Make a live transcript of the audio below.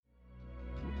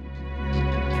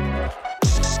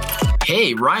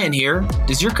Hey, Ryan here.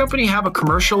 Does your company have a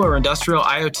commercial or industrial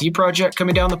IoT project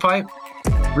coming down the pipe?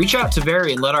 Reach out to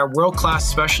Very and let our world-class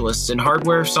specialists in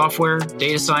hardware, software,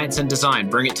 data science, and design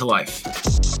bring it to life.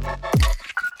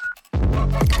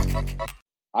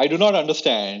 I do not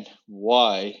understand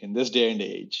why, in this day and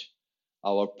age,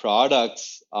 our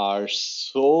products are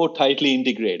so tightly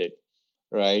integrated,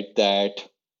 right, that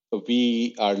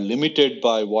we are limited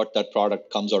by what that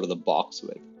product comes out of the box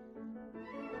with.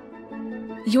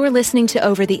 You're listening to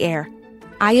Over the Air,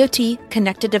 IoT,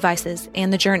 connected devices,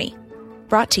 and the journey,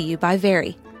 brought to you by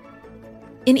Very.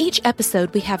 In each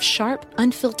episode, we have sharp,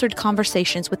 unfiltered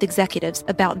conversations with executives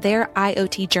about their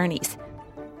IoT journeys,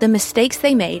 the mistakes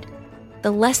they made, the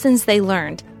lessons they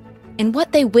learned, and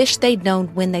what they wish they'd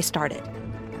known when they started.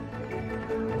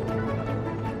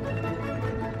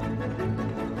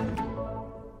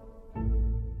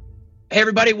 Hey,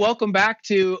 everybody, welcome back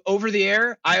to Over the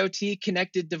Air, IoT,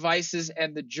 connected devices,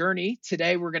 and the journey.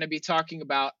 Today, we're going to be talking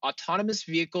about autonomous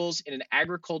vehicles in an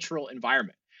agricultural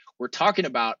environment. We're talking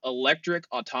about electric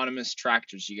autonomous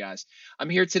tractors, you guys. I'm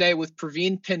here today with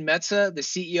Praveen Penmetsa, the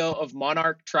CEO of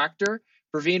Monarch Tractor.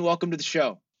 Praveen, welcome to the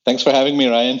show. Thanks for having me,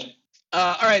 Ryan.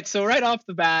 All right, so right off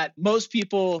the bat, most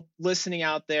people listening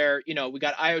out there, we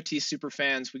got IoT super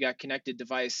fans, we got connected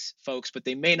device folks, but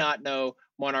they may not know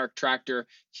Monarch Tractor.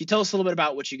 Can you tell us a little bit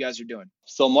about what you guys are doing?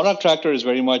 So Monarch Tractor is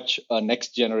very much a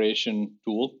next generation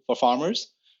tool for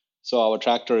farmers. So our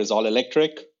tractor is all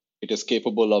electric. It is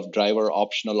capable of driver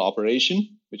optional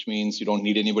operation, which means you don't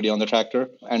need anybody on the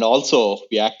tractor. And also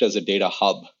we act as a data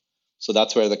hub. So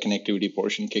that's where the connectivity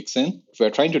portion kicks in. We're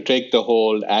trying to take the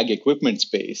whole ag equipment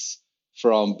space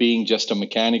from being just a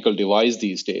mechanical device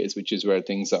these days, which is where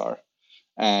things are,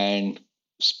 and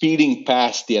speeding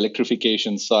past the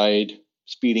electrification side,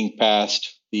 speeding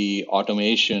past the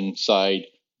automation side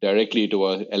directly to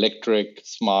an electric,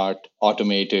 smart,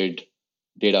 automated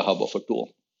data hub of a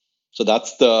tool. So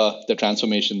that's the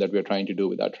transformation that we're trying to do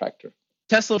with our tractor.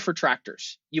 Tesla for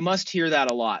tractors. You must hear that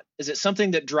a lot. Is it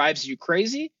something that drives you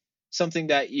crazy, something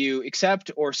that you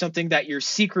accept, or something that you're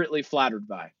secretly flattered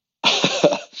by?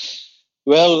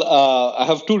 Well, I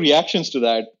have two reactions to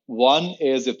that. One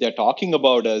is if they're talking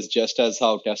about us just as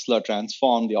how Tesla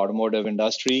transformed the automotive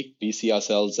industry, we see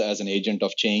ourselves as an agent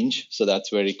of change. So that's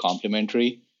very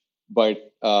complimentary. But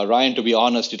Ryan, to be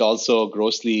honest, it also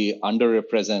grossly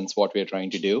underrepresents what we're trying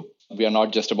to do. We are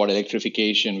not just about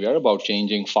electrification. We are about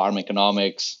changing farm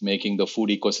economics, making the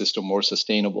food ecosystem more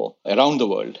sustainable around the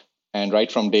world. And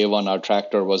right from day one, our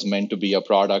tractor was meant to be a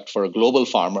product for a global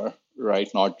farmer, right?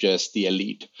 Not just the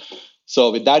elite.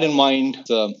 So with that in mind,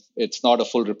 it's not a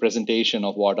full representation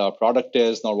of what our product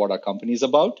is, nor what our company is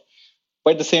about.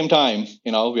 But at the same time,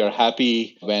 we are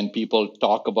happy when people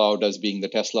talk about us being the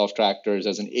Tesla of tractors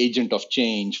as an agent of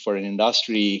change for an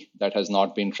industry that has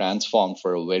not been transformed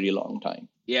for a very long time.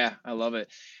 Yeah, I love it.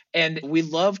 And we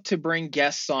love to bring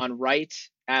guests on right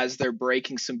as they're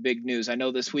breaking some big news. I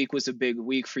know this week was a big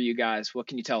week for you guys. What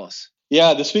can you tell us?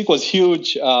 Yeah, this week was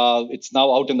huge. It's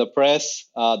now out in the press.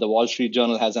 The Wall Street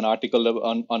Journal has an article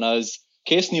on us.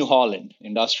 Case New Holland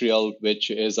Industrial, which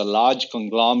is a large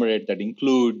conglomerate that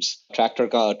includes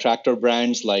tractor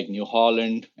brands like New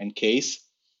Holland and Case,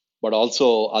 but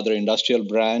also other industrial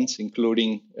brands,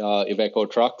 including Iveco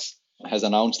Trucks, has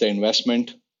announced their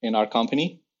investment in our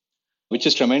company, which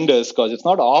is tremendous because it's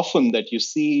not often that you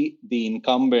see the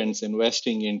incumbents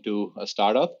investing into a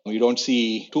startup. You don't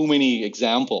see too many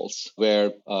examples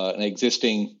where an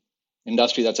existing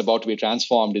industry that's about to be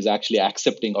transformed is actually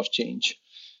accepting of change.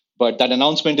 But that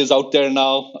announcement is out there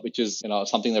now, which is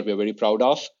something that we're very proud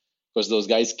of because those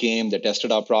guys came, they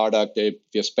tested our product, we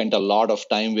have spent a lot of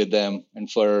time with them. And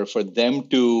for them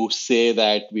to say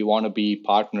that we want to be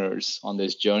partners on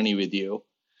this journey with you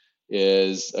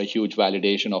is a huge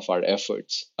validation of our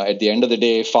efforts. At the end of the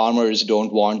day, farmers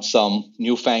don't want some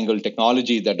newfangled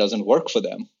technology that doesn't work for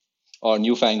them or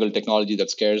newfangled technology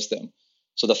that scares them.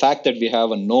 So the fact that we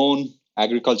have a known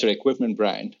agriculture equipment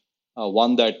brand,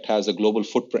 one that has a global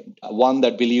footprint, one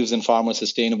that believes in farmer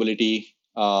sustainability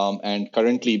and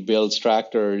currently builds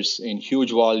tractors in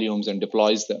huge volumes and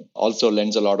deploys them, also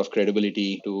lends a lot of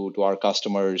credibility to our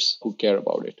customers who care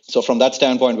about it. So from that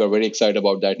standpoint, we're very excited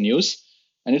about that news.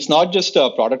 And it's not just a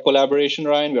product collaboration,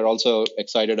 Ryan. We're also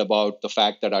excited about the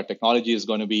fact that our technology is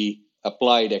going to be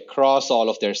applied across all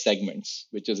of their segments,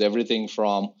 which is everything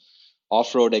from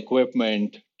off-road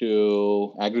equipment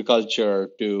to agriculture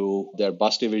to their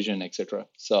bus division, etc.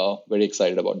 So very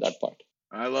excited about that part.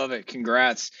 I love it.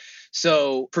 Congrats.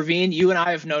 So Praveen, you and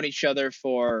I have known each other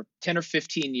for 10 or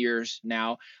 15 years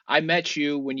now. I met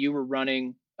you when you were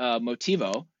running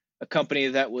Motivo. a company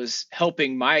that was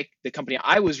helping the company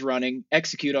I was running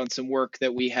execute on some work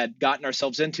that we had gotten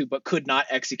ourselves into but could not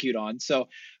execute on. So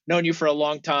known you for a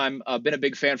long time, been a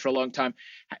big fan for a long time.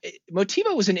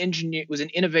 Motiva was an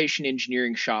innovation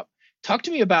engineering shop. Talk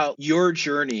to me about your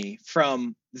journey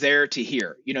from there to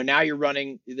here. Now you're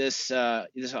running this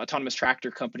autonomous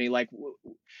tractor company. Like,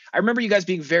 I remember you guys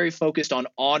being very focused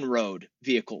on road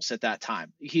vehicles at that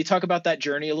time. Can you talk about that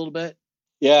journey a little bit?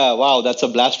 Yeah, wow, that's a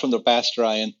blast from the past,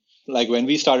 Ryan. Like when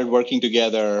we started working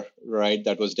together, right,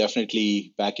 that was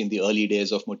definitely back in the early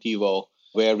days of Motivo,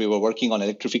 where we were working on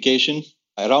electrification.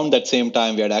 Around that same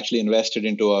time, we had actually invested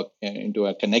into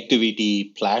a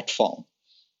connectivity platform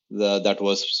that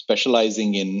was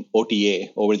specializing in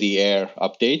OTA, over the air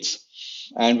updates.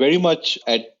 And very much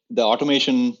at the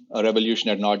automation revolution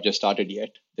had not just started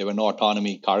yet. There were no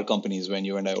autonomy car companies when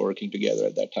you and I were working together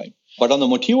at that time. But on the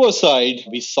Motivo side,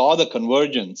 we saw the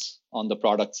convergence on the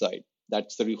product side.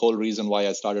 That's the whole reason why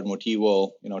I started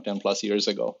Motivo, 10 plus years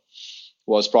ago,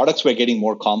 was products were getting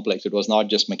more complex. It was not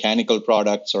just mechanical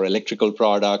products or electrical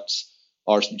products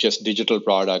or just digital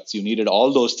products. You needed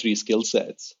all those three skill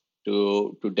sets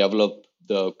to develop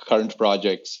the current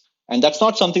projects. And that's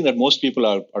not something that most people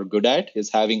are good at,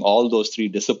 is having all those three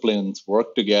disciplines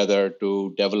work together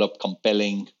to develop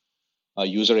compelling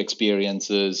user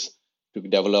experiences, to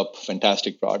develop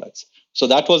fantastic products. So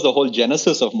that was the whole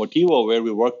genesis of Motivo, where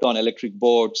we worked on electric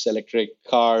boats, electric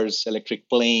cars, electric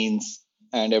planes,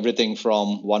 and everything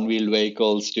from one-wheel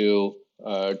vehicles to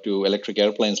electric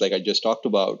airplanes, like I just talked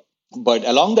about. But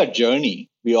along that journey,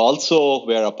 we also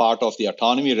were a part of the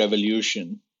autonomy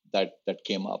revolution that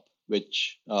came up,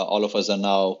 which all of us are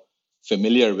now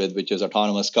familiar with, which is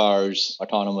autonomous cars,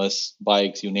 autonomous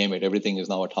bikes, you name it, everything is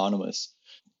now autonomous.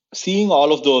 Seeing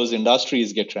all of those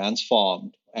industries get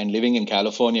transformed and living in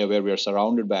California, where we are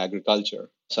surrounded by agriculture,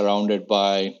 surrounded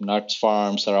by nuts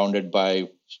farms, surrounded by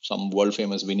some world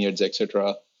famous vineyards,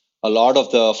 etc., a lot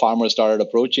of the farmers started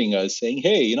approaching us saying,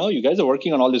 hey, you guys are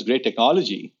working on all this great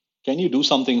technology. Can you do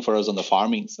something for us on the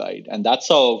farming side? And that's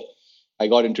how I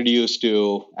got introduced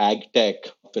to ag tech,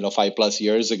 5+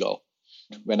 years ago.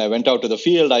 When I went out to the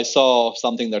field, I saw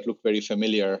something that looked very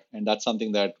familiar. And that's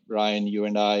something that Ryan, you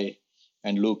and I,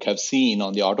 and Luke have seen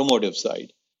on the automotive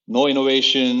side. No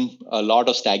innovation, a lot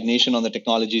of stagnation on the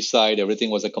technology side. Everything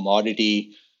was a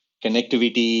commodity.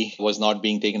 Connectivity was not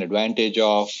being taken advantage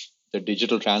of. The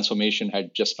digital transformation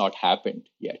had just not happened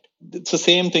yet. It's the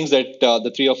same things that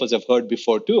the three of us have heard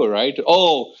before too, right?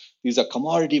 Oh, these are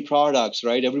commodity products,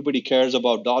 right? Everybody cares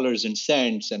about dollars and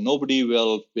cents, and nobody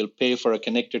will pay for a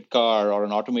connected car or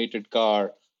an automated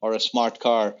car or a smart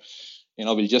car.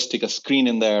 We'll just stick a screen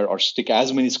in there or stick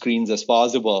as many screens as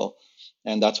possible.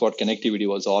 And that's what connectivity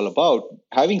was all about.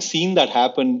 Having seen that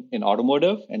happen in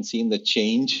automotive and seen the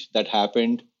change that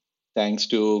happened thanks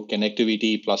to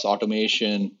connectivity plus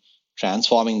automation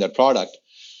transforming that product,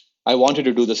 I wanted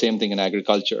to do the same thing in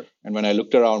agriculture. And when I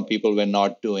looked around, people were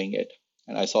not doing it.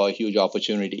 And I saw a huge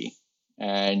opportunity.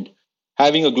 And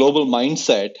having a global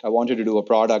mindset, I wanted to do a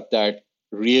product that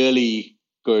really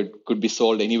could be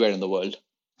sold anywhere in the world.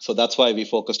 So that's why we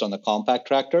focused on the compact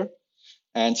tractor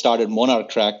and started Monarch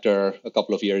Tractor a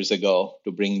couple of years ago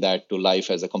to bring that to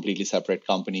life as a completely separate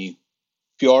company,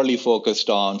 purely focused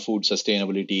on food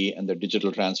sustainability and the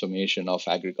digital transformation of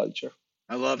agriculture.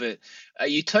 I love it.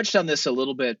 You touched on this a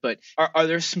little bit, but are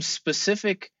there some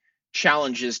specific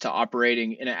challenges to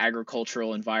operating in an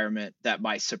agricultural environment that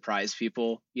might surprise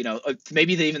people?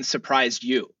 Maybe they even surprised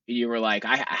you. You were like,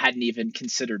 I hadn't even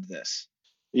considered this.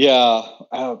 Yeah,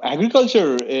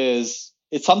 agriculture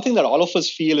it's something that all of us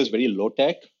feel is very low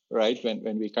tech, right?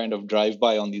 When we kind of drive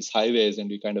by on these highways and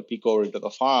we kind of peek over into the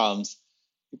farms,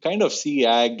 you kind of see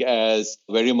ag as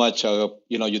very much,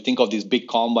 you think of these big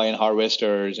combine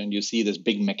harvesters and you see this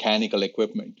big mechanical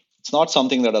equipment. It's not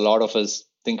something that a lot of us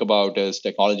think about as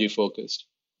technology focused.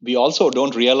 We also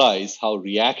don't realize how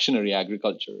reactionary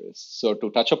agriculture is. So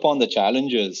to touch upon the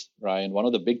challenges, Ryan, one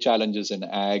of the big challenges in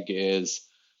ag is,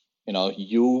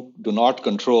 you do not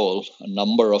control a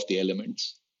number of the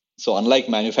elements. So unlike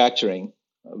manufacturing,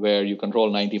 where you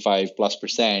control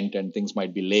 95+% and things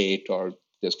might be late or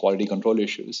there's quality control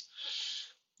issues,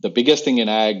 the biggest thing in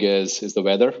ag is the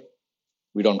weather.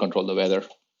 We don't control the weather.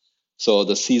 So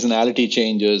the seasonality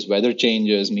changes, weather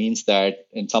changes means that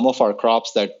in some of our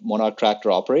crops that Monarch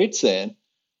Tractor operates in,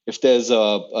 if there's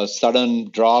a sudden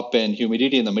drop in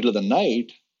humidity in the middle of the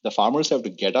night, the farmers have to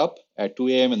get up at 2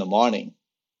 a.m. in the morning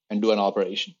and do an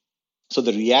operation. So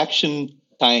the reaction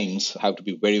times have to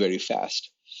be very, very fast.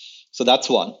 So that's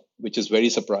one, which is very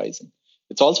surprising.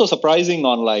 It's also surprising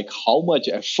on like how much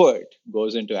effort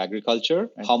goes into agriculture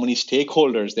and how many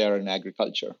stakeholders there are in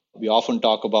agriculture. We often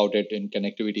talk about it in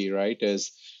connectivity, right?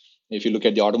 As if you look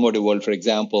at the automotive world, for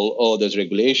example, there's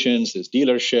regulations, there's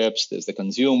dealerships, there's the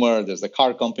consumer, there's the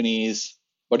car companies.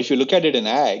 But if you look at it in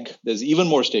ag, there's even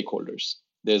more stakeholders.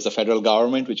 There's the federal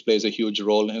government, which plays a huge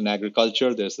role in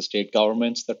agriculture. There's the state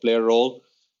governments that play a role.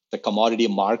 The commodity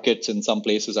markets in some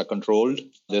places are controlled.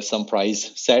 There's some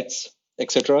price sets,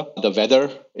 etc. The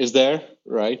weather is there,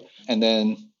 right? And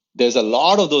then there's a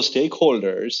lot of those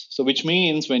stakeholders. So which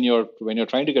means when you're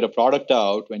trying to get a product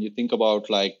out, when you think about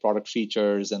like product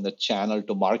features and the channel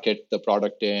to market the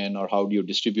product in, or how do you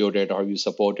distribute it, or how you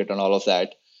support it and all of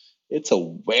that, it's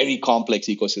a very complex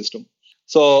ecosystem.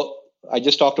 So I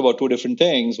just talked about two different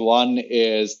things. One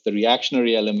is the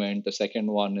reactionary element. The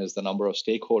second one is the number of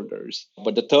stakeholders.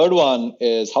 But the third one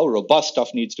is how robust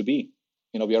stuff needs to be.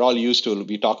 We are all used to,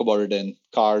 we talk about it in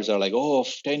cars are like,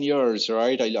 10 years,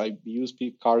 right? I use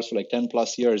cars for like 10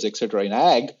 plus years, etc. In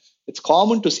ag, it's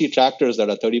common to see tractors that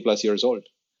are 30 plus years old.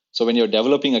 So when you're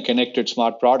developing a connected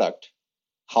smart product,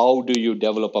 how do you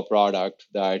develop a product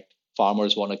that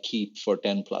farmers want to keep for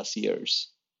 10 plus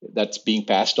years? That's being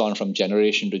passed on from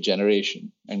generation to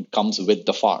generation and comes with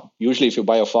the farm. Usually, if you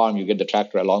buy a farm, you get the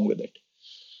tractor along with it.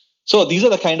 So these are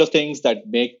the kind of things that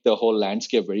make the whole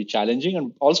landscape very challenging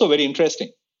and also very interesting.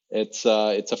 It's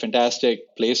a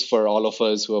fantastic place for all of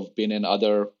us who have been in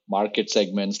other market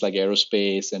segments like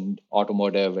aerospace and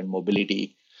automotive and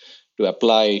mobility to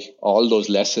apply all those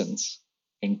lessons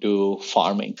into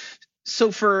farming.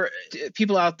 So for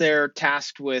people out there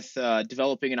tasked with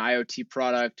developing an IoT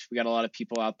product, we got a lot of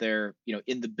people out there,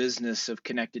 in the business of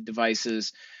connected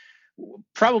devices.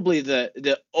 Probably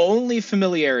the only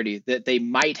familiarity that they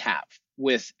might have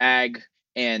with ag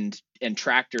and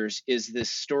tractors is this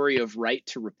story of right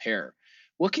to repair.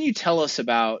 What can you tell us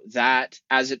about that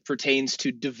as it pertains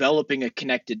to developing a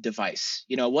connected device?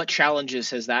 What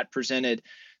challenges has that presented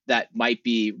that might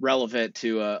be relevant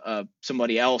to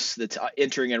somebody else that's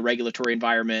entering a regulatory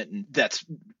environment and that's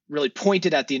really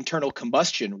pointed at the internal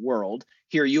combustion world?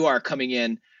 Here you are coming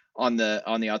in on the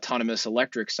autonomous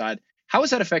electric side. How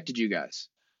has that affected you guys?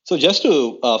 So just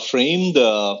to frame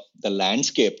the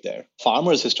landscape there,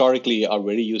 farmers historically are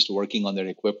very used to working on their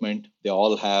equipment. They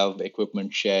all have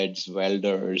equipment sheds,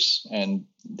 welders, and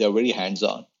they're very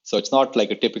hands-on. So it's not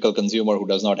like a typical consumer who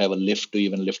does not have a lift to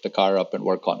even lift the car up and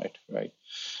work on it, right?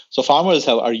 So farmers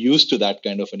are used to that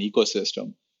kind of an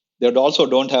ecosystem. They also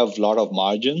don't have a lot of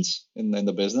margins in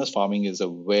the business. Farming is a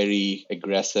very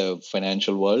aggressive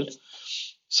financial world.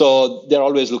 So they're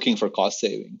always looking for cost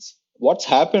savings. What's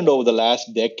happened over the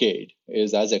last decade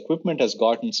is as equipment has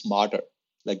gotten smarter,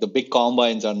 like the big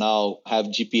combines are now have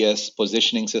GPS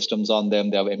positioning systems on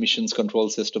them. They have emissions control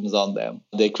systems on them.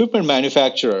 The equipment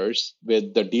manufacturers,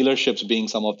 with the dealerships being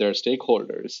some of their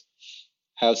stakeholders,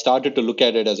 have started to look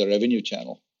at it as a revenue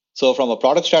channel. So from a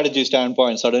product strategy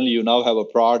standpoint, suddenly you now have a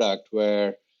product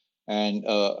and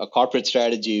a corporate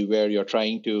strategy where you're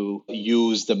trying to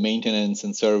use the maintenance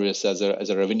and service as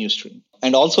a revenue stream.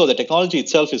 And also the technology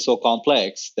itself is so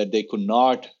complex that they could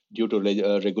not, due to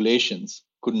regulations,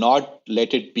 could not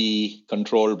let it be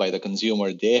controlled by the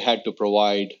consumer. They had to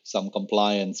provide some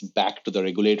compliance back to the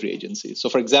regulatory agency. So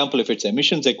for example, if it's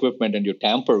emissions equipment and you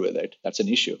tamper with it, that's an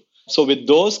issue. So with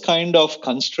those kind of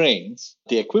constraints,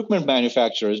 the equipment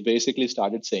manufacturers basically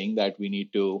started saying that we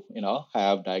need to,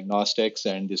 have diagnostics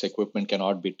and this equipment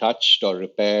cannot be touched or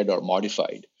repaired or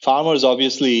modified. Farmers,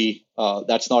 obviously,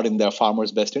 that's not in their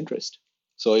farmers' best interest.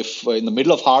 So if in the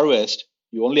middle of harvest,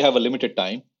 you only have a limited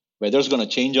time, weather's going to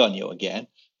change on you again,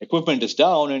 equipment is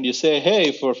down, and you say,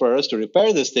 hey, for us to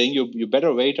repair this thing, you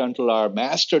better wait until our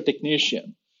master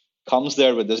technician comes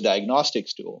there with this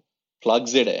diagnostics tool,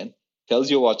 plugs it in, tells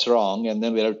you what's wrong, and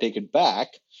then we have to take it back.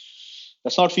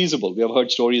 That's not feasible. We have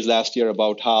heard stories last year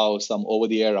about how some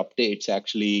over-the-air updates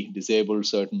actually disabled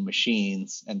certain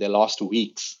machines, and they lost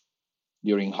weeks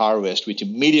during harvest, which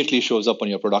immediately shows up on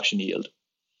your production yield.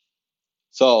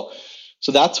 So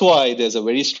that's why there's a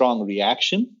very strong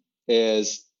reaction,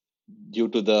 is due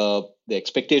to the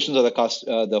expectations of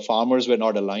the farmers were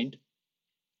not aligned.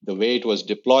 The way it was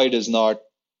deployed is not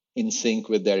in sync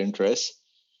with their interests.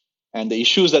 And the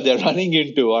issues that they're running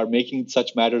into are making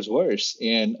such matters worse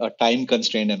in a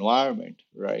time-constrained environment,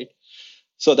 right?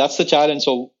 So that's the challenge.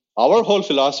 So our whole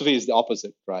philosophy is the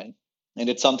opposite, Brian. And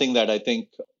it's something that I think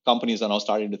companies are now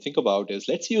starting to think about is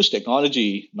let's use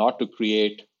technology not to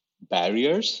create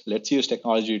barriers. Let's use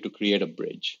technology to create a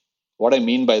bridge. What I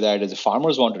mean by that is if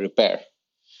farmers want to repair,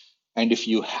 and if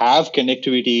you have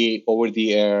connectivity over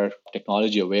the air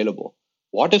technology available,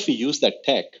 what if we use that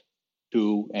tech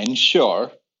to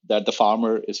ensure that the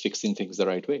farmer is fixing things the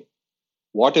right way?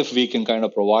 What if we can kind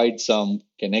of provide some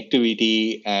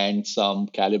connectivity and some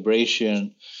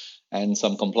calibration and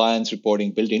some compliance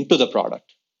reporting built into the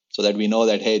product so that we know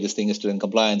that, hey, this thing is still in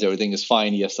compliance, everything is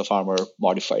fine. Yes, the farmer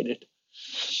modified it.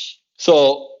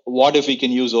 So what if we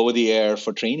can use over the air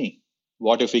for training?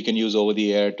 What if we can use over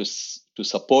the air to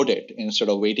support it instead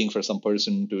of waiting for some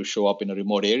person to show up in a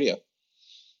remote area?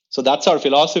 So that's our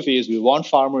philosophy, is we want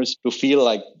farmers to feel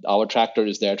like our tractor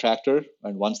is their tractor.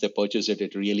 And once they purchase it,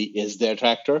 it really is their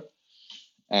tractor.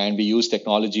 And we use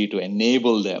technology to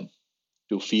enable them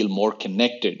to feel more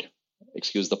connected,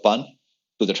 excuse the pun,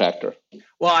 to the tractor.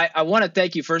 Well, I want to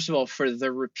thank you, first of all, for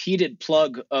the repeated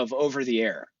plug of over the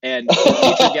air. And for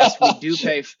future guests, we do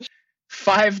pay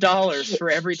 $5 for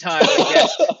every time a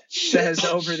guest says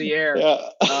over the air,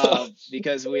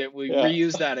 because we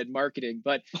reuse that in marketing.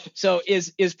 But so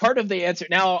is part of the answer.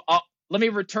 Now, let me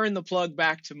return the plug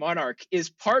back to Monarch. Is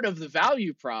part of the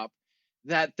value prop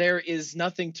that there is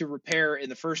nothing to repair in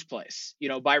the first place?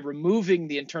 By removing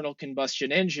the internal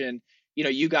combustion engine,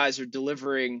 you guys are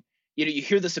delivering. You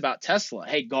hear this about Tesla.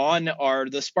 Hey, gone are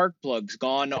the spark plugs,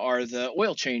 gone are the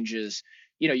oil changes.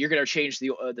 You're going to change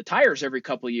the tires every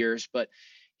couple of years, but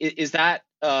is that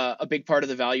a big part of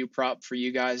the value prop for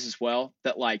you guys as well?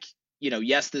 That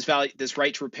yes, this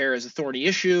right to repair is a thorny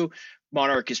issue.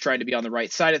 Monarch is trying to be on the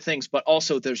right side of things, but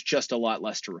also there's just a lot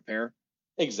less to repair.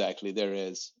 Exactly, there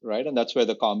is, right? And that's where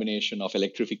the combination of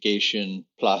electrification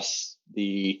plus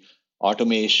the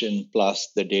automation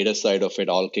plus the data side of it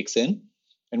all kicks in.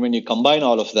 And when you combine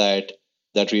all of that,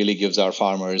 that really gives our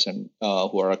farmers and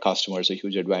who are our customers a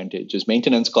huge advantage. Is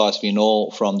maintenance costs, we know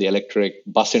from the electric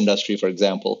bus industry, for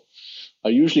example,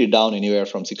 are usually down anywhere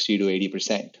from 60 to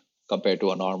 80% compared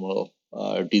to a normal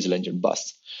diesel engine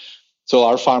bus. So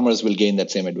our farmers will gain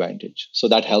that same advantage. So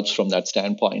that helps from that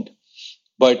standpoint.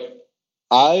 But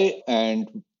I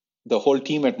and the whole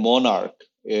team at Monarch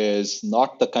are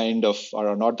not the kind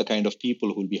of people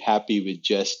who will be happy with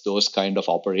just those kind of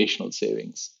operational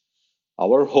savings.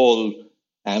 Our whole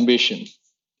ambition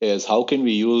is how can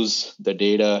we use the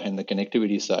data and the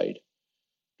connectivity side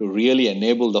to really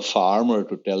enable the farmer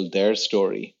to tell their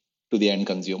story to the end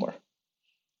consumer.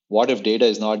 What if data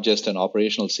is not just an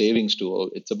operational savings tool?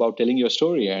 It's about telling your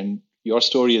story, and your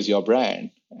story is your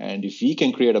brand. And if we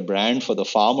can create a brand for the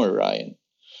farmer, Ryan,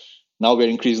 now we're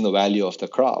increasing the value of the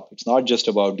crop. It's not just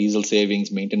about diesel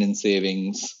savings, maintenance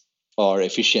savings, or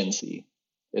efficiency.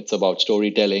 It's about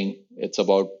storytelling. It's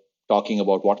about talking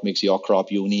about what makes your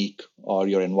crop unique or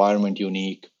your environment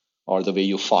unique or the way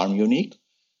you farm unique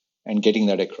and getting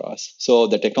that across. So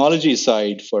the technology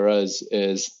side for us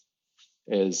is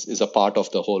a part of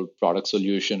the whole product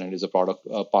solution and is a part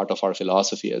of our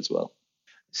philosophy as well.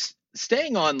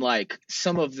 Staying on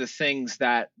some of the things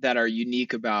that are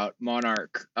unique about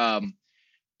Monarch,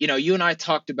 you and I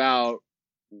talked about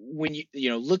when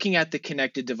looking at the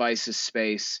connected devices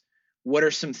space, what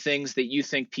are some things that you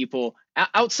think people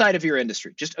outside of your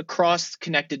industry, just across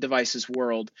connected devices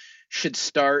world, should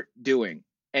start doing?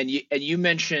 And you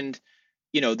mentioned,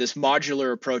 this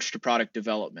modular approach to product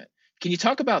development. Can you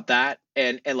talk about that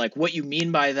and what you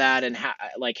mean by that and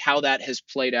how that has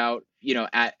played out,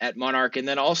 at Monarch? And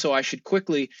then also I should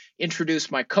quickly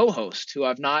introduce my co-host, who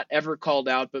I've not ever called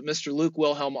out, but Mr. Luke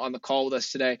Wilhelm on the call with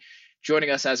us today, joining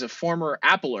us as a former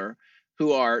Appler,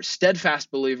 who are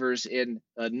steadfast believers in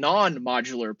a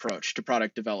non-modular approach to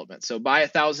product development. So buy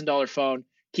 $1,000 phone,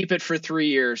 keep it for 3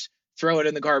 years, throw it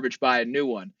in the garbage, buy a new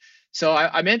one. So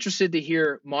I'm interested to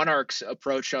hear Monarch's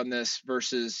approach on this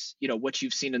versus, what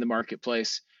you've seen in the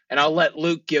marketplace. And I'll let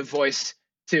Luke give voice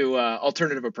to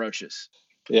alternative approaches.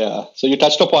 Yeah. So you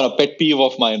touched upon a pet peeve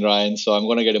of mine, Ryan. So I'm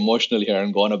going to get emotional here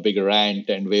and go on a big rant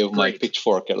and wave my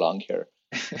pitchfork along here,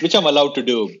 which I'm allowed to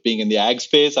do. Being in the ag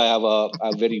space, I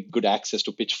have very good access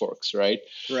to pitchforks, right?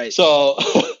 Right. So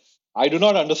I do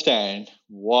not understand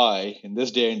why in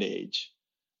this day and age,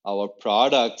 our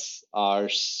products are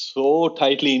so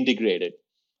tightly integrated,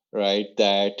 right,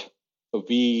 that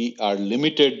we are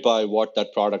limited by what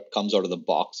that product comes out of the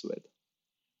box with.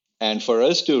 And for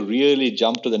us to really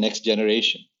jump to the next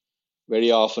generation very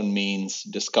often means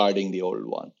discarding the old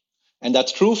one. And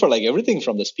that's true for everything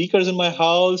from the speakers in my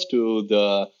house to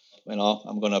the,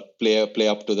 I'm going to play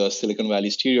up to the Silicon Valley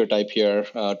stereotype here,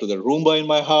 to the Roomba in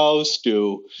my house,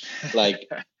 to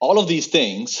all of these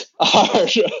things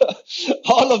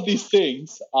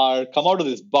are come out of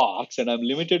this box, and I'm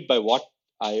limited by what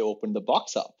I opened the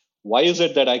box up. Why is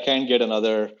it that I can't get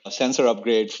another sensor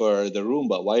upgrade for the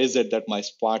Roomba? Why is it that my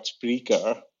smart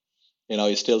speaker,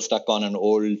 is still stuck on an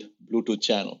old Bluetooth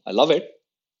channel? I love it,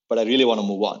 but I really want to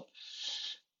move on.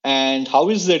 And how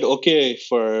is it okay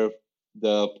for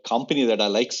the company that I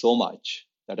like so much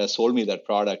that has sold me that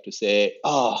product to say,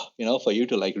 for you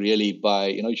to like really buy,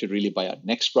 you should really buy our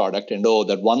next product, and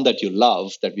that one that you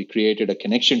love that we created a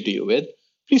connection to you with,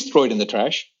 please throw it in the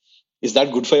trash. Is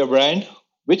that good for your brand?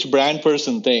 Which brand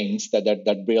person thinks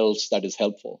that builds that is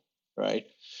helpful, right?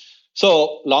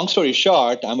 So long story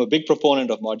short, I'm a big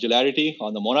proponent of modularity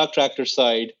on the Monarch Tractor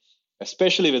side,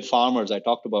 especially with farmers. I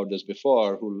talked about this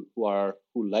before, who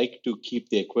like to keep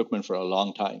the equipment for a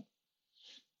long time.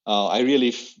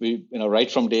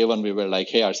 Right from day one, we were like,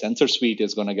 hey, our sensor suite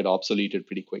is going to get obsoleted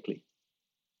pretty quickly.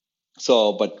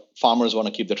 So, but farmers want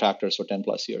to keep the tractors for 10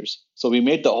 plus years. So we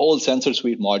made the whole sensor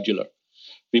suite modular.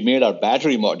 We made our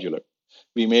battery modular.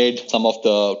 We made some of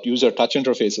the user touch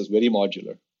interfaces very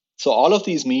modular. So all of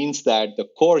these means that the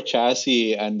core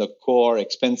chassis and the core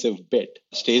expensive bit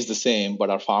stays the same,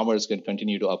 but our farmers can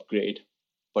continue to upgrade.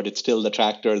 But it's still the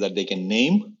tractor that they can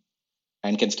name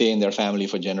and can stay in their family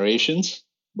for generations,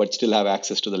 but still have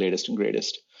access to the latest and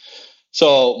greatest.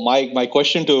 So my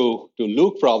question to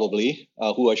Luke, probably,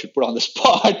 who I should put on the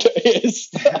spot,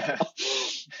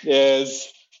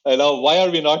 is why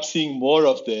are we not seeing more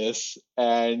of this?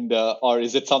 And or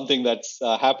is it something that's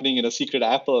happening in a secret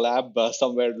Apple lab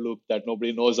somewhere, Luke, that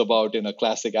nobody knows about in a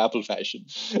classic Apple fashion?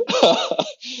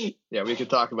 Yeah, we could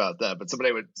talk about that, but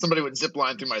somebody would zip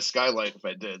line through my skylight if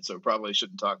I did, so probably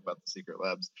shouldn't talk about the secret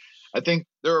labs. I think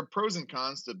there are pros and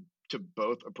cons to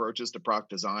both approaches to product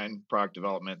design, product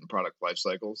development, and product life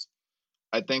cycles.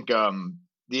 I think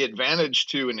the advantage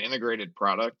to an integrated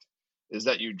product is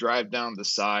that you drive down the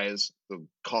size, the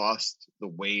cost, the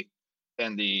weight,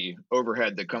 and the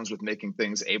overhead that comes with making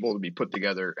things able to be put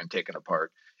together and taken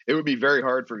apart. It would be very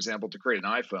hard, for example, to create an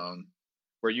iPhone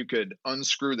where you could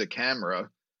unscrew the camera,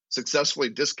 successfully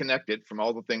disconnect it from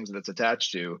all the things that it's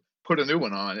attached to, put a new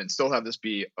one on, and still have this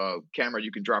be a camera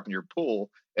you can drop in your pool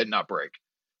and not break.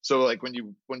 So like when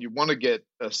you want to get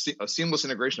a seamless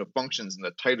integration of functions in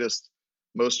the tightest,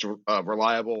 most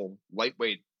reliable,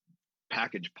 lightweight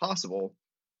package possible,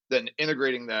 then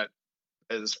integrating that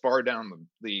as far down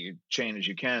the chain as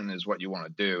you can is what you want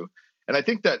to do. And I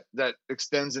think that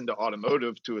extends into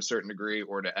automotive to a certain degree,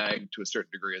 or to ag to a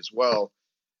certain degree as well.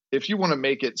 If you want to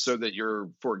make it so that you're,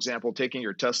 for example, taking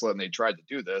your Tesla, and they tried to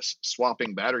do this,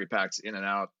 swapping battery packs in and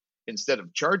out instead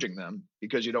of charging them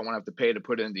because you don't want to have to pay to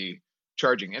put in the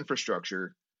charging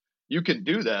infrastructure, you can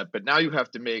do that. But now you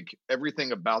have to make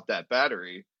everything about that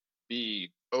battery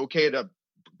be okay to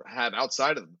have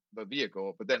outside of the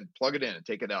vehicle, but then plug it in and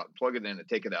take it out, plug it in and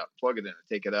take it out, plug it in and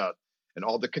take it out. And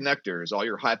all the connectors, all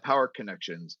your high power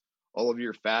connections, all of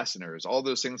your fasteners, all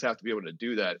those things have to be able to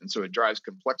do that. And so it drives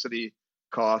complexity,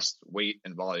 cost, weight,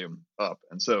 and volume up.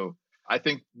 And so I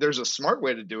think there's a smart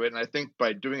way to do it. And I think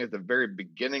by doing it at the very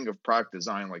beginning of product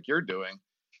design, like you're doing,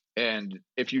 and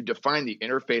if you define the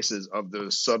interfaces of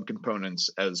those subcomponents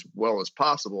as well as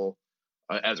possible,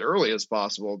 as early as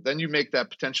possible, then you make that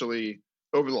potentially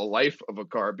over the life of a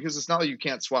car, because it's not like you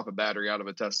can't swap a battery out of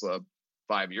a Tesla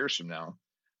 5 years from now,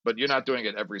 but you're not doing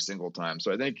it every single time.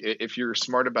 So I think if you're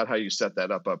smart about how you set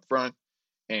that up front,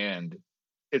 and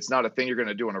it's not a thing you're going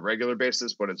to do on a regular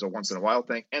basis, but it's a once in a while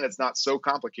thing, and it's not so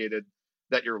complicated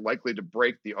that you're likely to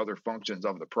break the other functions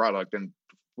of the product. And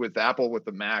with Apple, with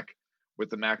the Mac, with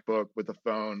the MacBook, with the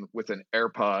phone, with an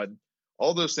AirPod,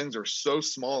 all those things are so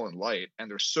small and light,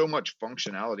 and there's so much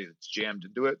functionality that's jammed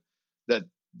into it that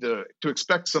to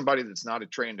expect somebody that's not a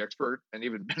trained expert, and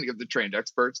even many of the trained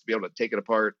experts, to be able to take it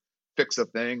apart, fix a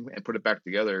thing, and put it back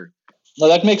together. No,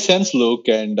 that makes sense, Luke.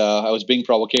 And I was being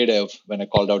provocative when I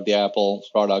called out the Apple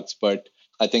products, but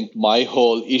I think my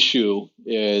whole issue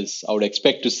is I would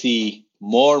expect to see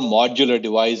more modular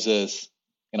devices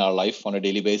in our life on a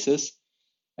daily basis.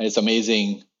 And it's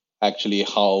amazing, actually,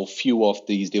 how few of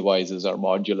these devices are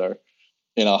modular.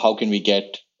 How can we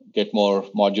get more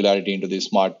modularity into these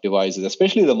smart devices,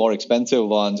 especially the more expensive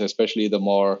ones, especially the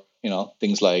more,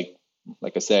 things like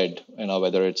I said,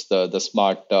 whether it's the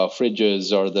smart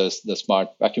fridges or the smart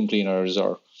vacuum cleaners,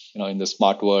 or, in the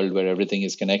smart world where everything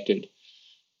is connected,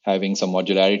 having some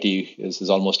modularity is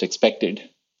almost expected,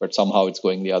 but somehow it's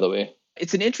going the other way.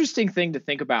 It's an interesting thing to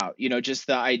think about, just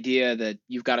the idea that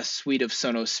you've got a suite of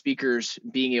Sonos speakers,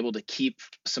 being able to keep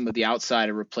some of the outside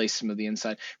and replace some of the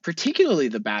inside, particularly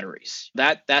the batteries.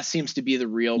 That seems to be the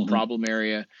real problem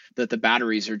area, that the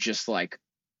batteries are just like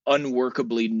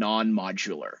unworkably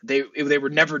non-modular. They were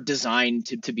never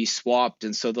designed to be swapped.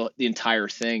 And so the entire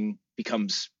thing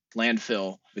becomes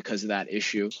landfill because of that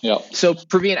issue. Yeah. So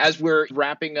Praveen, as we're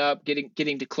wrapping up,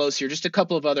 getting to close here, just a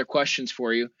couple of other questions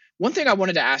for you. One thing I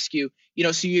wanted to ask you,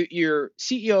 so you're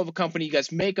CEO of a company, you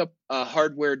guys make a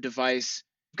hardware device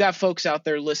We've got folks out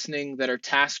there listening that are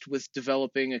tasked with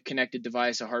developing a connected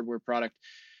device, a hardware product.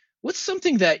 What's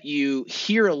something that you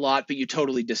hear a lot, but you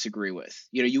totally disagree with?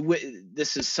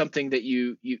 This is something that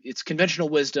it's conventional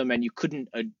wisdom, and you couldn't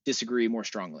disagree more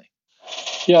strongly.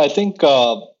 Yeah, I think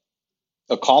a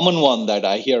common one that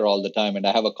I hear all the time, and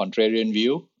I have a contrarian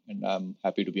view, and I'm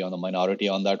happy to be on the minority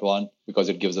on that one because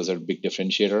it gives us a big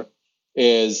differentiator,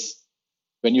 is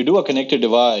when you do a connected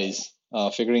device,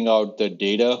 figuring out the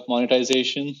data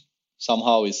monetization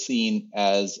somehow is seen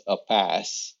as a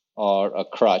pass or a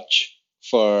crutch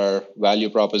for value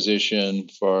proposition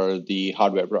for the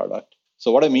hardware product.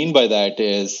 So what I mean by that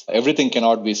is everything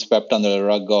cannot be swept under the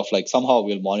rug of like somehow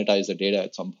we'll monetize the data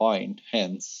at some point.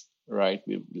 Hence, right,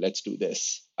 let's do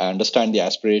this. I understand the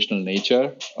aspirational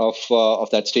nature of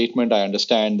that statement. I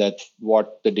understand that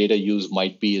what the data use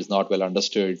might be is not well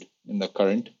understood in the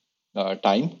current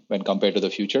time when compared to the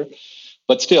future.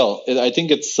 But still, I think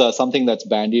it's something that's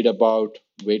bandied about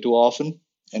way too often,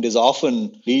 and is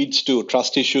often leads to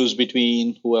trust issues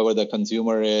between whoever the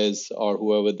consumer is or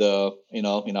whoever in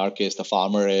our case, the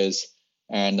farmer is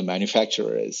and the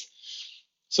manufacturer is.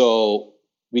 So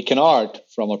we cannot,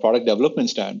 from a product development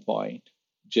standpoint,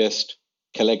 just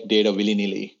collect data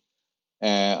willy-nilly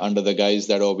under the guise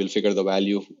that, we'll figure the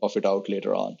value of it out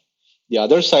later on. The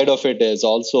other side of it is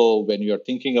also when you're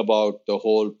thinking about the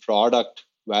whole product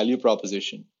value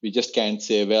proposition, we just can't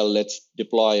say, well, let's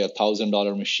deploy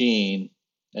 $1,000 machine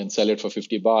and sell it for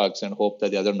 $50 and hope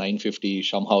that the other $950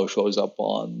 somehow shows up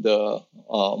on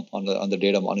the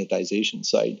data monetization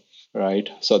side, right?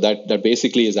 So that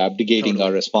basically is abdicating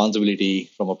our responsibility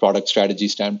from a product strategy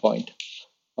standpoint.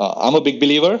 I'm a big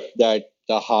believer that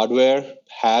the hardware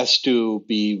has to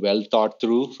be well thought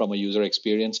through from a user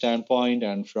experience standpoint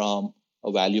and from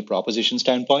a value proposition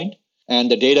standpoint. And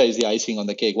the data is the icing on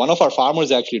the cake. One of our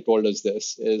farmers actually told us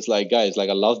this, is like, guys, like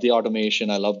I love the automation,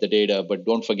 I love the data, but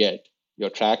don't forget, your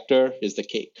tractor is the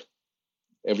cake.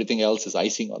 Everything else is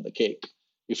icing on the cake.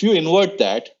 If you invert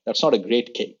that, that's not a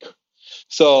great cake.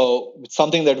 So it's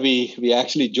something that we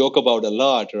actually joke about a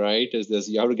lot, right? Is this,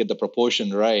 you have to get the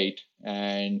proportion right.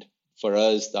 And for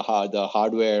us, the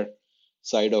hardware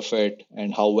side of it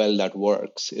and how well that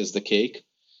works is the cake.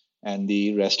 And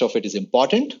the rest of it is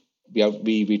important.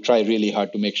 We try really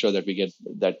hard to make sure that we get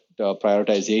that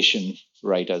prioritization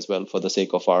right as well for the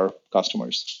sake of our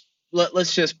customers.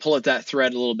 Let's just pull at that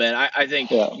thread a little bit. I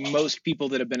think most people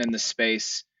that have been in this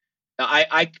space,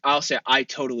 I'll say I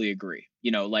totally agree.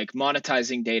 Like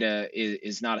monetizing data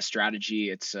is not a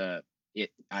strategy.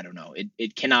 I don't know.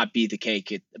 It cannot be the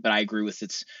cake. But I agree with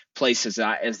its place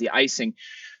as the icing.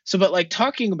 So, but like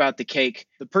talking about the cake,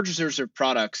 the purchasers of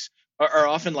products are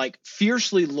often like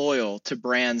fiercely loyal to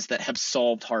brands that have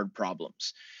solved hard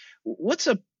problems. What's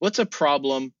a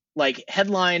problem? Like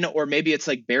headline, or maybe it's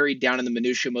like buried down in the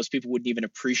minutia. Most people wouldn't even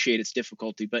appreciate its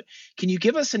difficulty. But can you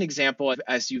give us an example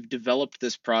as you've developed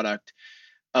this product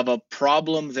of a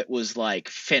problem that was like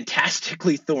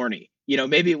fantastically thorny?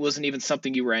 Maybe it wasn't even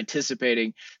something you were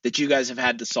anticipating that you guys have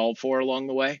had to solve for along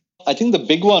the way. I think the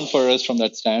big one for us from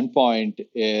that standpoint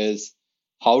is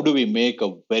how do we make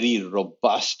a very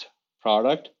robust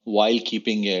product while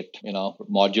keeping it,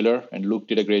 modular? And Luke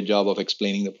did a great job of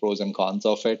explaining the pros and cons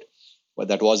of it. But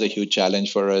that was a huge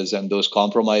challenge for us, and those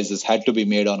compromises had to be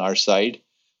made on our side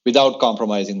without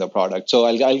compromising the product. So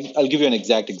I'll give you an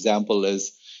exact example.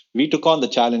 Is we took on the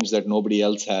challenge that nobody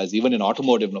else has, even in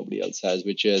automotive, nobody else has,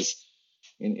 which is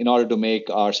in order to make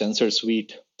our sensor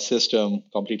suite system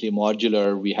completely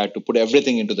modular, we had to put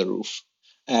everything into the roof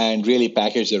and really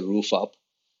package the roof up.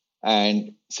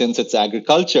 And since it's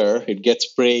agriculture, it gets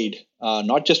sprayed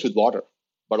not just with water,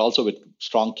 but also with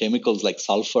strong chemicals like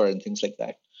sulfur and things like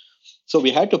that. So we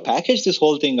had to package this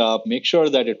whole thing up, make sure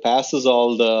that it passes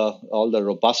all the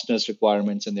robustness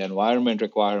requirements and the environment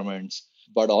requirements,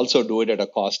 but also do it at a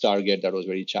cost target that was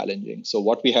very challenging. So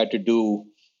what we had to do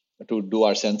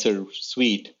our sensor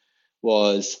suite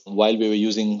was, while we were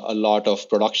using a lot of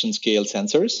production scale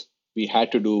sensors, we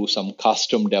had to do some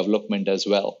custom development as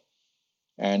well,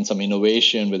 and some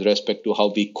innovation with respect to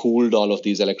how we cooled all of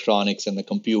these electronics and the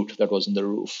compute that was in the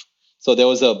roof. So there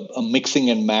was a mixing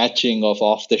and matching of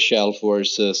off-the-shelf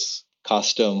versus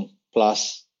custom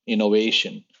plus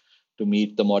innovation to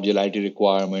meet the modularity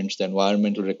requirements, the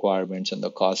environmental requirements, and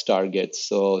the cost targets.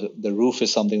 So the roof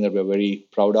is something that we're very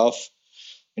proud of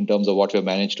in terms of what we've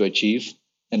managed to achieve.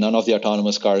 And none of the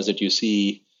autonomous cars that you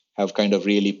see have kind of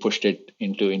really pushed it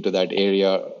into that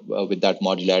area with that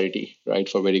modularity, right,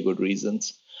 for very good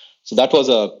reasons. So that was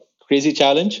a crazy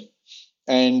challenge.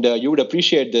 And you would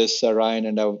appreciate this, Ryan,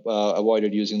 and I've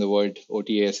avoided using the word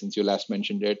OTA since you last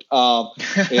mentioned it,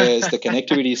 is the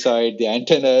connectivity side, the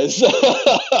antennas.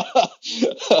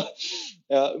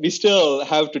 We still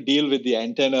have to deal with the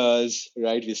antennas,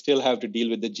 right? We still have to deal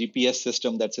with the GPS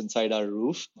system that's inside our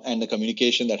roof and the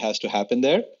communication that has to happen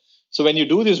there. So when you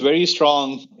do these very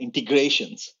strong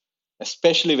integrations,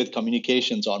 especially with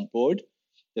communications on board,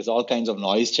 there's all kinds of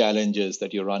noise challenges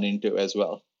that you run into as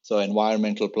well. So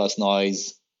environmental plus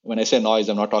noise. When I say noise,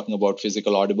 I'm not talking about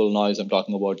physical audible noise. I'm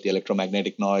talking about the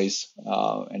electromagnetic noise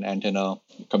and antenna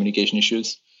communication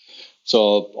issues.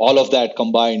 So all of that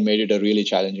combined made it a really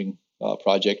challenging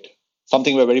project.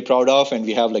 Something we're very proud of, and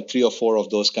we have like 3 or 4 of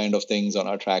those kind of things on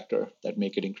our tractor that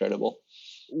make it incredible.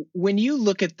 When you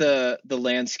look at the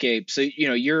landscape, so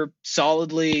you're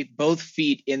solidly both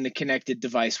feet in the connected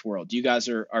device world. You guys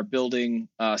are building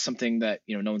something that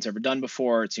no one's ever done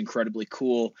before. It's incredibly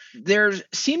cool. There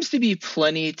seems to be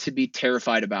plenty to be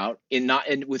terrified about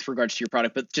with regards to your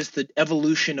product, but just the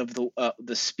evolution of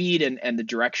the speed and the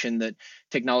direction that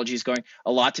technology is going.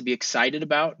 A lot to be excited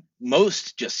about.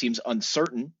 Most just seems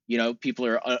uncertain. People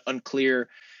are unclear.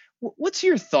 What's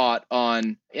your thought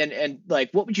on, and like,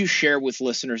 what would you share with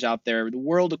listeners out there? The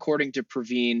world, according to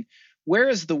Praveen, where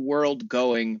is the world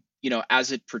going,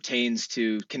 as it pertains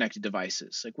to connected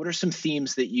devices? Like, what are some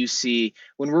themes that you see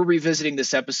when we're revisiting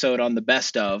this episode on the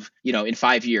best of, in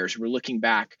 5 years, we're looking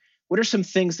back, what are some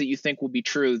things that you think will be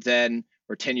true then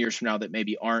or 10 years from now that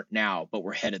maybe aren't now, but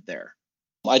we're headed there?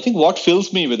 I think what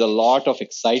fills me with a lot of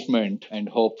excitement and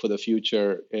hope for the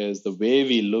future is the way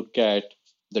we look at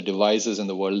the devices in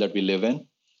the world that we live in.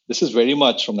 This is very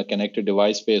much from the connected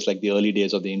device space, like the early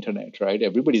days of the internet, right?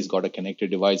 Everybody's got a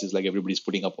connected device. It's like everybody's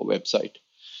putting up a website.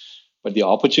 But the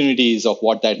opportunities of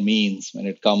what that means when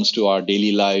it comes to our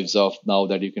daily lives of now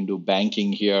that you can do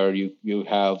banking here, you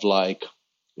have like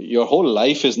your whole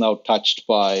life is now touched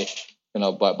by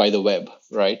the web,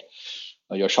 right?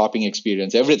 Your shopping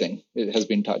experience, everything has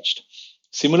been touched.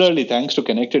 Similarly, thanks to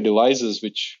connected devices,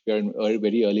 which we're in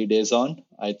very early days on,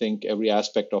 I think every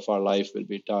aspect of our life will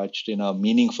be touched in a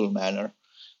meaningful manner.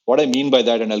 What I mean by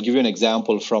that, and I'll give you an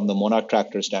example from the Monarch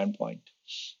Tractor standpoint,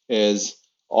 is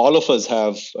all of us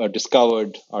have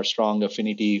discovered our strong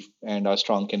affinity and our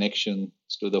strong connections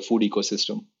to the food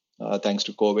ecosystem. Thanks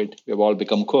to COVID, we've all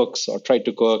become cooks or tried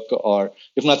to cook, or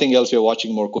if nothing else, we're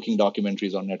watching more cooking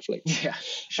documentaries on Netflix. Yeah,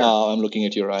 sure. I'm looking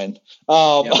at you, Ryan.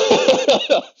 Yep.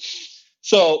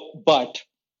 But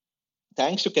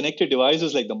thanks to connected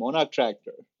devices like the Monarch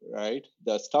Tractor, right?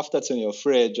 The stuff that's in your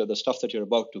fridge or the stuff that you're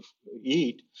about to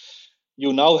eat,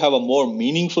 you now have a more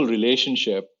meaningful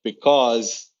relationship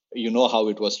because you know how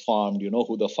it was farmed, you know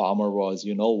who the farmer was,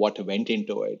 you know what went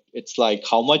into it. It's like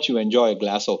how much you enjoy a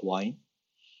glass of wine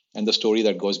and the story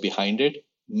that goes behind it.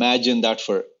 Imagine that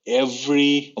for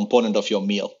every component of your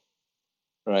meal,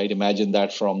 right? Imagine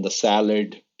that from the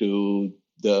salad to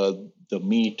the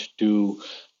meat to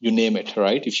you name it,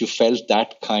 right? If you felt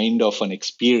that kind of an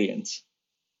experience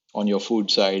on your food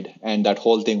side and that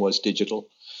whole thing was digital,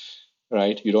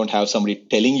 right? You don't have somebody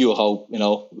telling you how,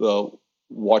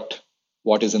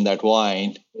 what is in that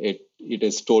wine. It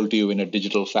is told to you in a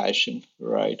digital fashion,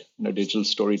 right? In a digital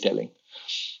storytelling.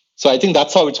 So I think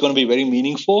that's how it's going to be very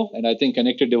meaningful. And I think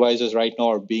connected devices right now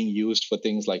are being used for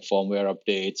things like firmware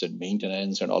updates and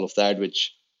maintenance and all of that,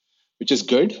 which is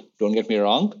good. Don't get me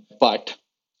wrong. But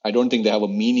I don't think they have a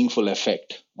meaningful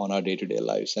effect on our day-to-day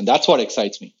lives. And that's what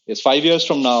excites me. Is 5 years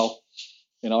from now,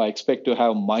 I expect to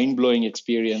have mind-blowing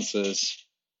experiences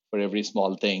for every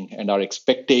small thing. And our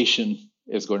expectation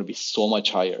is going to be so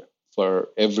much higher for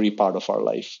every part of our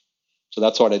life. So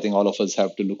that's what I think all of us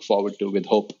have to look forward to with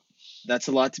hope. That's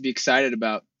a lot to be excited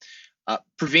about.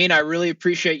 Praveen, I really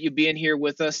appreciate you being here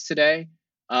with us today.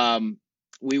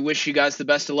 We wish you guys the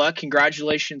best of luck.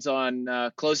 Congratulations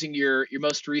on closing your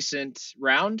most recent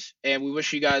round, and we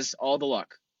wish you guys all the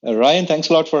luck. Ryan, thanks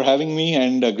a lot for having me,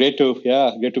 and great to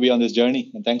be on this journey.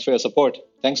 And thanks for your support.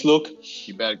 Thanks, Luke.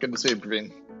 You bet. Good to see you,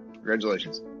 Praveen.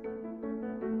 Congratulations.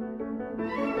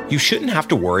 You shouldn't have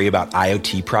to worry about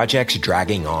IoT projects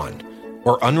dragging on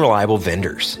or unreliable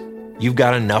vendors. You've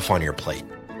got enough on your plate.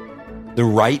 The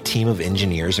right team of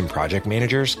engineers and project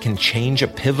managers can change a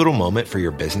pivotal moment for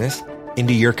your business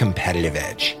into your competitive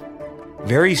edge.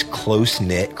 Very's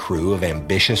close-knit crew of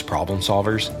ambitious problem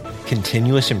solvers,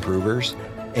 continuous improvers,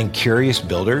 and curious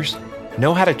builders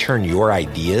know how to turn your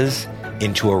ideas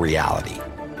into a reality,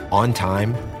 on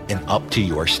time and up to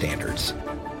your standards.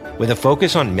 With a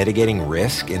focus on mitigating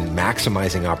risk and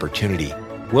maximizing opportunity,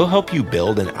 we'll help you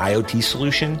build an IoT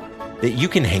solution that you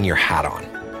can hang your hat on.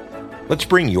 Let's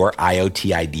bring your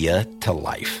IoT idea to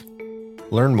life.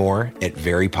 Learn more at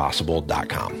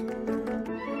verypossible.com.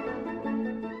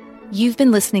 You've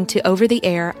been listening to Over the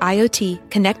Air IoT,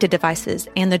 Connected Devices,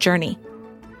 and the Journey.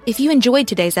 If you enjoyed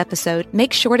today's episode,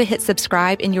 make sure to hit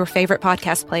subscribe in your favorite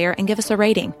podcast player and give us a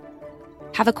rating.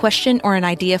 Have a question or an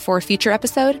idea for a future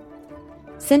episode?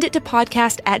 Send it to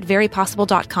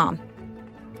podcast@verypossible.com.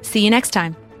 See you next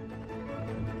time.